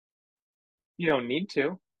 you don't need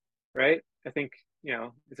to, right? I think,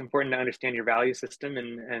 it's important to understand your value system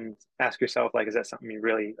and ask yourself, like, is that something you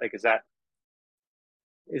really like?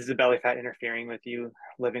 Is the belly fat interfering with you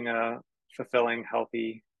living a fulfilling,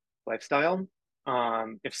 healthy lifestyle?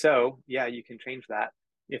 If so, yeah, you can change that.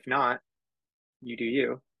 If not, you do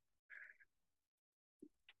you.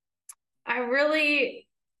 I really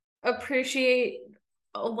appreciate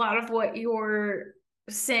a lot of what you're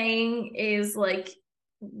saying is like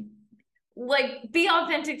be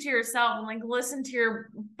authentic to yourself and like listen to your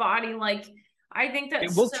body. Like I think It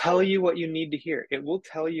that's will so tell you what you need to hear. It will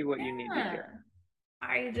tell you what you need to yeah. hear.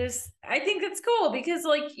 I think that's cool because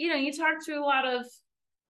like, you talk to a lot of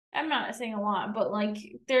I'm not saying a lot, but like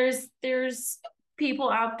there's people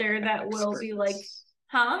out there that will be like, Experts.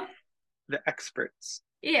 huh? The experts.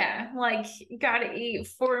 Yeah, like you gotta eat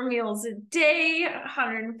 4 meals a day,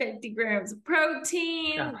 150 grams of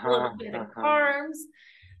protein, a Uh-huh. little bit of Uh-huh. carbs.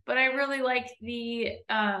 But I really like the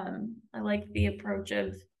approach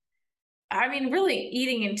of really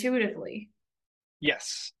eating intuitively.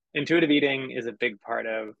 Yes. Intuitive eating is a big part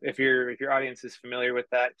of if your audience is familiar with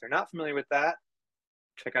that. If they're not familiar with that,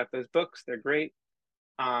 check out those books. They're great.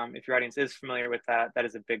 If your audience is familiar with that, that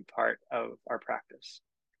is a big part of our practice.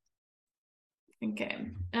 Okay.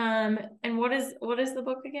 And what is the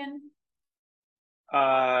book again?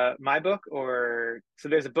 My book, or so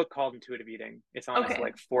there's a book called Intuitive Eating. It's on its Okay.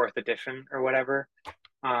 like fourth edition or whatever.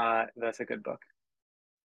 That's a good book.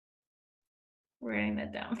 We're writing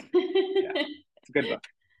that down. Yeah, it's a good book.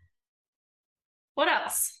 What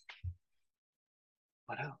else?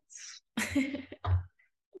 What else?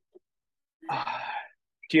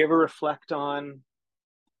 Do you ever reflect on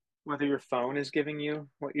whether your phone is giving you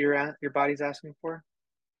what your body's asking for?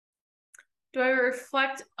 Do I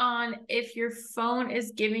reflect on if your phone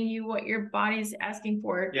is giving you what your body's asking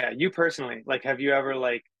for? Yeah, you personally, like, have you ever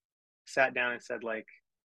like sat down and said like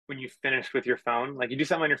when you finish with your phone, like you do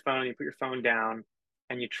something on your phone and you put your phone down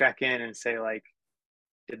and you check in and say like,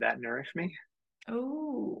 did that nourish me?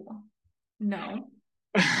 Oh, no,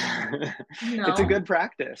 It's a no. good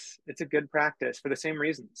practice. It's a good practice for the same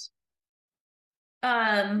reasons.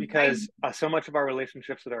 I Because so much of our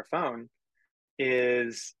relationships with our phone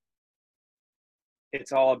is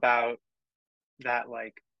it's all about that,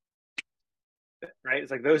 like, right?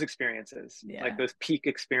 It's like those experiences, like yeah, those peak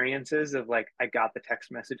experiences of like, I got the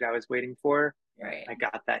text message I was waiting for. right, I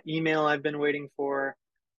got that email I've been waiting for.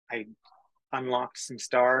 I unlocked some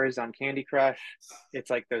stars on Candy Crush. It's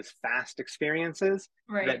like those fast experiences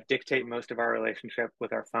right. that dictate most of our relationship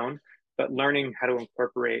with our phone. But learning how to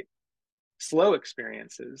incorporate slow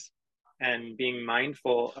experiences and being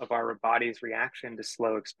mindful of our body's reaction to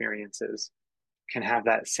slow experiences can have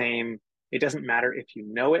that same, it doesn't matter if you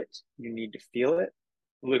know it, you need to feel it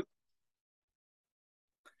loop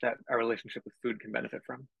that our relationship with food can benefit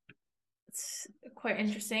from. It's quite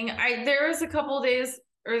interesting. There was a couple of days,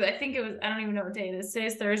 or I think it was I don't even know what day it is.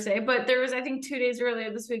 Today's Thursday, but there was I think 2 days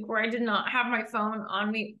earlier this week where I did not have my phone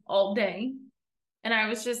on me all day, and I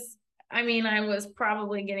was just I was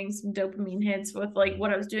probably getting some dopamine hits with like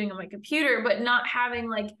what I was doing on my computer, but not having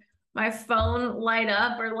like my phone light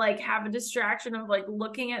up or like have a distraction of like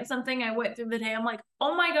looking at something. I went through the day. I'm like,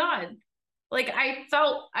 oh my God. Like I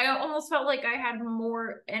almost felt like I had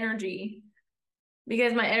more energy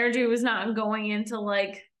because my energy was not going into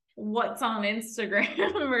like what's on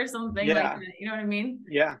Instagram or something like Yeah, that. You know what I mean?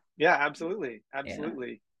 yeah, absolutely, Yeah.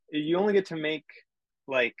 absolutely. You only get to make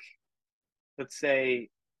like, let's say,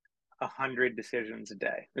 100 decisions a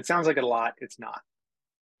day. It sounds like a lot. It's not.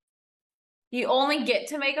 You only get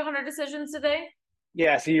to make 100 decisions a day?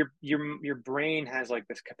 Yeah, so your brain has like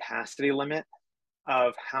this capacity limit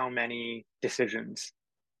of how many decisions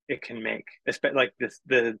it can make. Especially like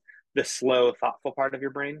the slow, thoughtful part of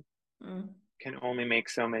your brain Mm. can only make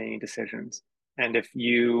so many decisions. And if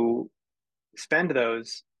you spend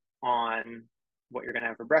those on what you're going to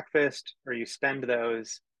have for breakfast, or you spend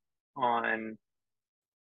those on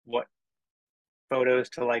what photos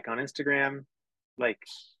to like on Instagram, like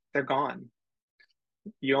they're gone.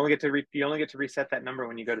 You only get to reset that number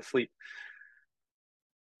when you go to sleep.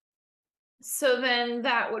 So then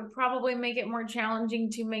that would probably make it more challenging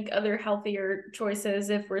to make other healthier choices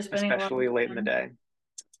if we're spending a lot of especially late in the time. day.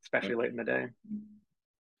 Especially late in the day.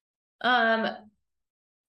 Um,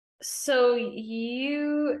 so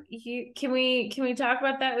you can we talk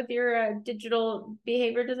about that with your digital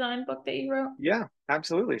behavior design book that you wrote? Yeah,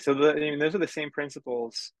 absolutely. I mean, those are the same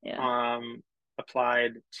principles Yeah.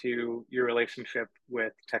 applied to your relationship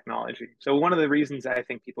with technology. So one of the reasons I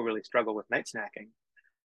think people really struggle with night snacking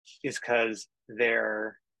is because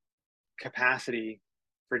their capacity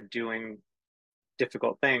for doing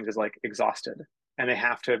difficult things is like exhausted, and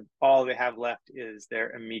all they have left is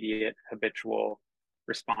their immediate habitual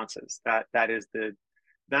responses. That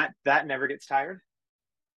never gets tired.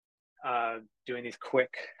 Doing these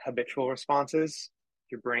quick habitual responses,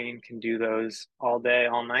 your brain can do those all day,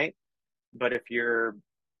 all night. But if you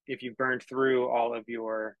burned through all of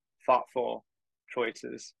your thoughtful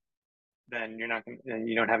choices, then you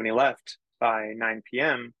don't have any left by 9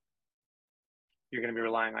 p.m. You're going to be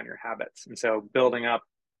relying on your habits. And so building up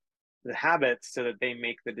the habits so that they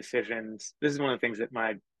make the decisions. This is one of the things that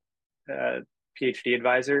my PhD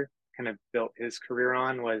advisor kind of built his career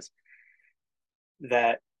on, was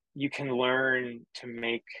that you can learn to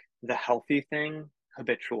make the healthy thing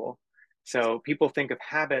habitual. So people think of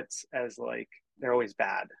habits as like they're always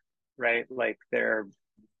bad, right? Like they're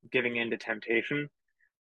giving in to temptation.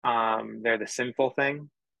 They're the sinful thing,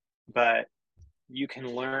 but you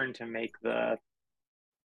can learn to make the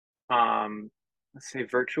let's say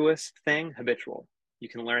virtuous thing habitual. You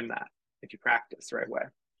can learn that if you practice the right way.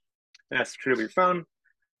 And that's true of your phone.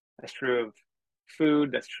 That's true of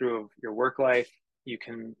food. That's true of your work life. You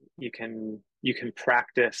can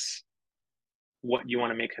practice what you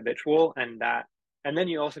want to make habitual, and then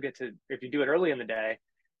you also get to, if you do it early in the day,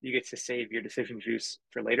 you get to save your decision juice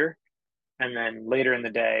for later. And then later in the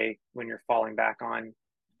day, when you're falling back on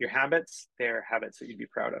your habits, they're habits that you'd be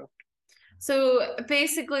proud of. So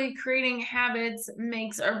basically, creating habits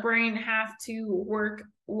makes our brain have to work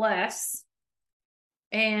less,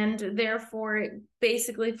 and therefore it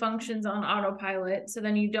basically functions on autopilot. So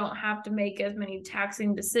then you don't have to make as many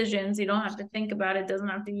taxing decisions. You don't have to think about it, doesn't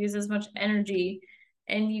have to use as much energy.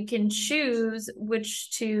 And you can choose to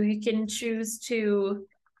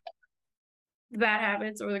the bad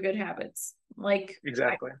habits or the good habits. Like,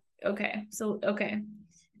 Exactly. okay.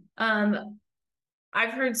 Um,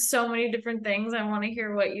 I've heard so many different things. I want to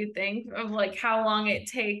hear what you think of like how long it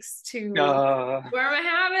takes to Uh, form a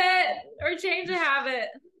habit or change a habit.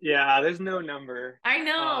 yeah, there's no number. I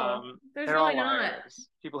know. There's They're really all not. liars.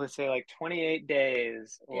 People who say like 28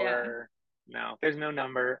 days, Yeah. or no, there's no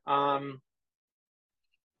number.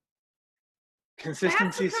 It has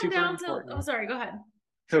Consistency to is come super down to, oh, important. sorry, go ahead.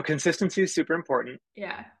 So consistency is super important.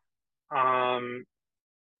 Yeah. Um,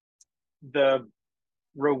 the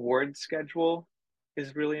reward schedule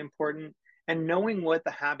is really important, and knowing what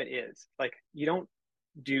the habit is. Like you don't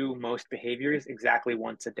do most behaviors exactly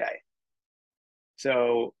once a day.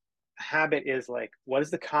 So habit is like, what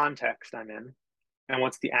is the context I'm in, and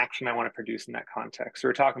what's the action I want to produce in that context. So we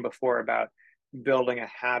were talking before about building a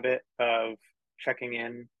habit of checking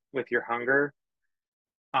in with your hunger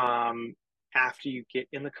um, after you get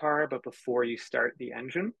in the car, but before you start the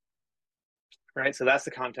engine, right? So that's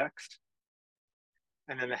the context.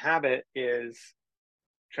 And then the habit is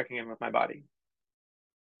checking in with my body.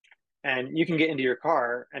 And you can get into your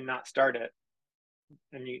car and not start it,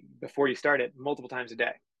 and before you start it multiple times a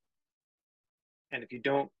day. And if you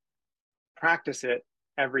don't practice it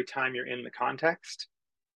every time you're in the context,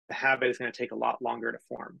 the habit is going to take a lot longer to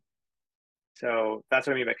form. So that's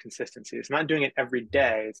what I mean by consistency. It's not doing it every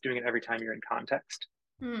day, it's doing it every time you're in context.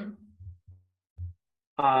 Hmm.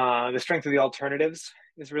 The strength of the alternatives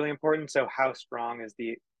is really important. So, how strong is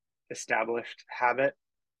the established habit?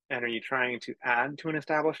 And are you trying to add to an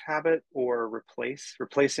established habit or replace?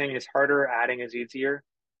 Replacing is harder, adding is easier.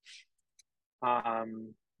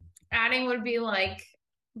 Um, Adding would be like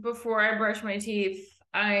before I brush my teeth,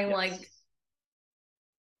 I like yes.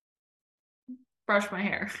 brush my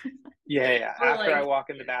hair. Yeah. Or After I like, walk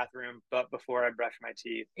in the bathroom, but before I brush my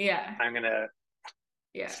teeth, yeah, I'm going to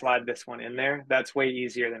yeah. slide this one in there. That's way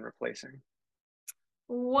easier than replacing.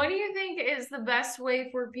 What do you think is the best way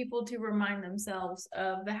for people to remind themselves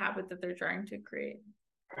of the habit that they're trying to create?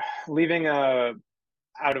 Leaving a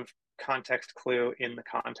out of context clue in the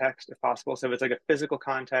context if possible. So if it's like a physical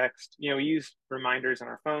context, we use reminders on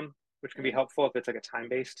our phone, which can be helpful if it's like a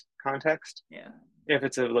time-based context. Yeah. If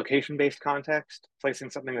it's a location-based context, placing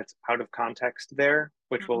something that's out of context there,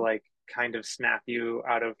 which will like kind of snap you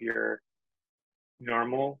out of your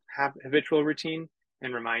normal habitual routine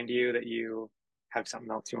and remind you that you have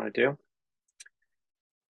something else you want to do.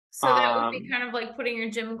 So that would be kind of like putting your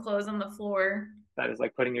gym clothes on the floor. That is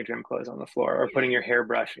like putting your gym clothes on the floor or putting your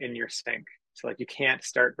hairbrush in your sink. So like you can't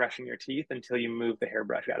start brushing your teeth until you move the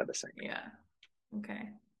hairbrush out of the sink. Yeah. Okay.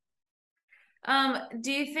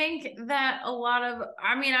 Do you think that a lot of,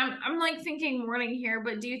 I mean, I'm like thinking morning here,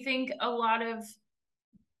 but do you think a lot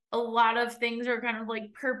of things are kind of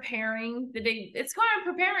like preparing the day? It's kind of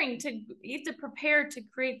preparing to, you have to prepare to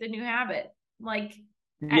create the new habit. Like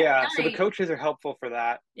yeah, so the coaches are helpful for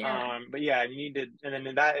that. Yeah. But yeah, you need to, and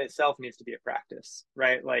then that itself needs to be a practice,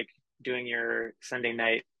 right? Like doing your Sunday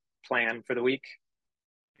night plan for the week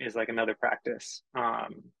is like another practice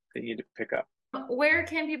that you need to pick up. Where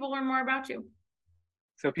can people learn more about you?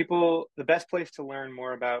 So the best place to learn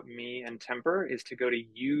more about me and Temper is to go to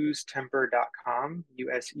usetemper.com,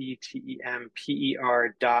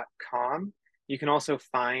 usetemper.com. You can also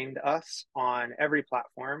find us on every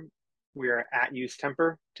platform. We are at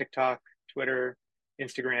usetemper, TikTok, Twitter,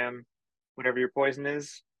 Instagram, whatever your poison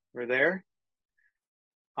is, we're there.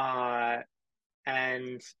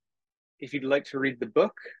 And if you'd like to read the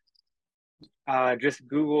book, just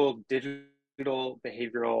Google digital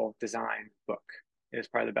behavioral design book. Is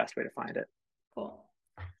probably the best way to find it. Cool.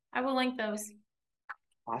 I will link those.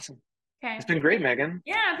 Awesome. Okay. It's been great, Megan.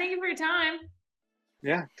 Yeah, thank you for your time.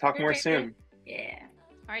 Yeah, talk more soon. Yeah.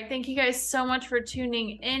 All right, thank you guys so much for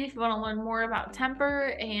tuning in. If you want to learn more about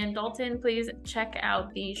Temper and Dalton, please check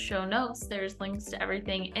out the show notes. There's links to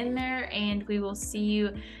everything in there, and we will see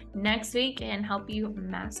you next week and help you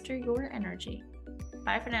master your energy.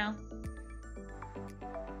 Bye for now.